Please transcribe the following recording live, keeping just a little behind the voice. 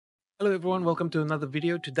Hello everyone, welcome to another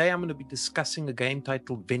video. Today I'm going to be discussing a game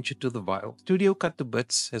titled Venture to the Vile. Studio Cut to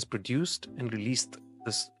Bits has produced and released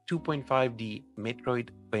this 2.5D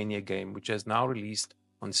Metroidvania game, which has now released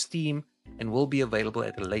on Steam and will be available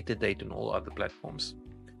at a later date on all other platforms.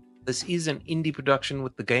 This is an indie production,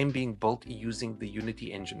 with the game being built using the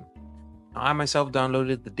Unity engine. Now, I myself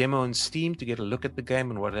downloaded the demo on Steam to get a look at the game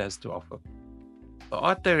and what it has to offer. The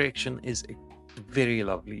art direction is very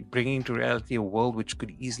lovely, bringing to reality a world which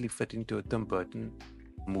could easily fit into a Tim Burton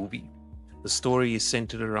movie. The story is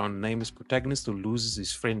centered around a nameless protagonist who loses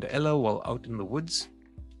his friend Ella while out in the woods,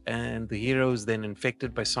 and the hero is then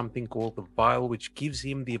infected by something called the Vile, which gives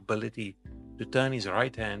him the ability to turn his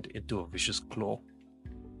right hand into a vicious claw.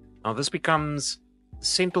 Now this becomes the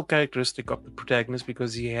central characteristic of the protagonist,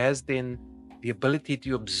 because he has then the ability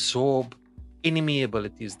to absorb enemy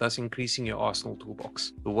abilities, thus increasing your arsenal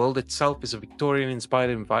toolbox. The world itself is a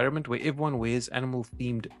Victorian-inspired environment where everyone wears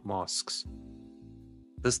animal-themed masks.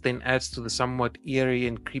 This then adds to the somewhat eerie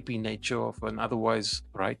and creepy nature of an otherwise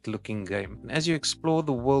bright-looking game. And as you explore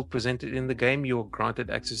the world presented in the game, you are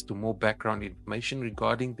granted access to more background information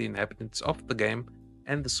regarding the inhabitants of the game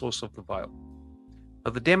and the source of the Vile.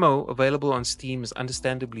 Now, the demo available on Steam is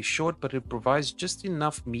understandably short, but it provides just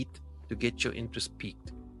enough meat to get your interest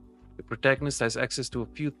piqued. The protagonist has access to a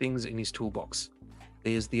few things in his toolbox.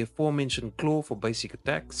 There is the aforementioned claw for basic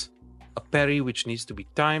attacks, a parry which needs to be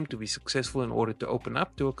timed to be successful in order to open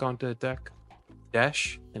up to a counter attack,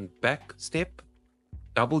 dash and back step,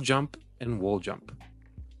 double jump and wall jump.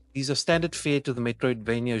 These are standard fare to the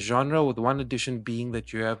Metroidvania genre, with one addition being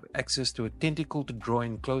that you have access to a tentacle to draw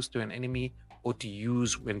in close to an enemy or to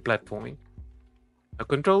use when platforming. Now,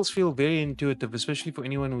 controls feel very intuitive, especially for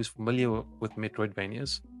anyone who is familiar with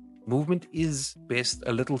Metroidvanias. Movement is best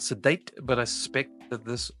a little sedate, but I suspect that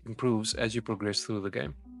this improves as you progress through the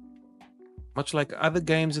game. Much like other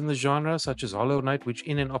games in the genre, such as Hollow Knight, which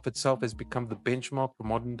in and of itself has become the benchmark for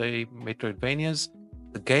modern-day Metroidvanias,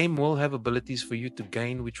 the game will have abilities for you to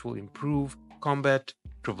gain which will improve combat,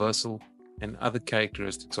 traversal, and other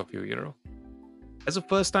characteristics of your hero. As a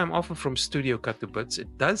first-time offer from Studio Cut to Bits,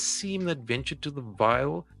 it does seem that Venture to the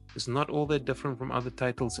Vile is not all that different from other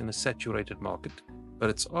titles in a saturated market, but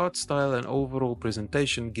its art style and overall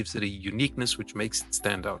presentation gives it a uniqueness which makes it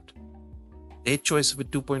stand out. Their choice of a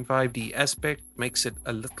 2.5D aspect makes it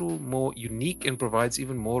a little more unique and provides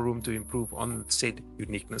even more room to improve on said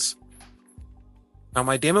uniqueness. Now,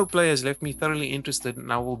 my demo play has left me thoroughly interested,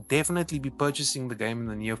 and I will definitely be purchasing the game in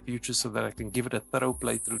the near future so that I can give it a thorough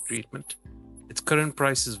playthrough treatment. Its current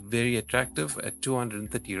price is very attractive at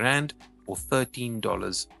 230 Rand or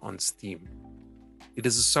 $13 on Steam. It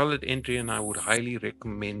is a solid entry, and I would highly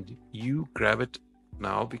recommend you grab it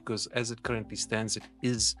now, because as it currently stands, it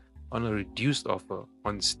is on a reduced offer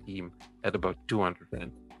on Steam at about 200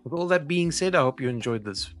 Rand. With all that being said, I hope you enjoyed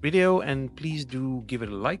this video, and please do give it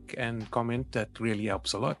a like and comment. That really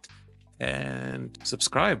helps a lot. And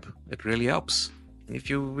subscribe, it really helps. And if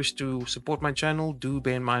you wish to support my channel, do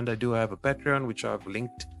bear in mind I do have a Patreon, which I've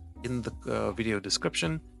linked in the video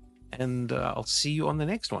description. And I'll see you on the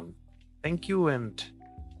next one. Thank you and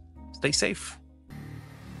stay safe.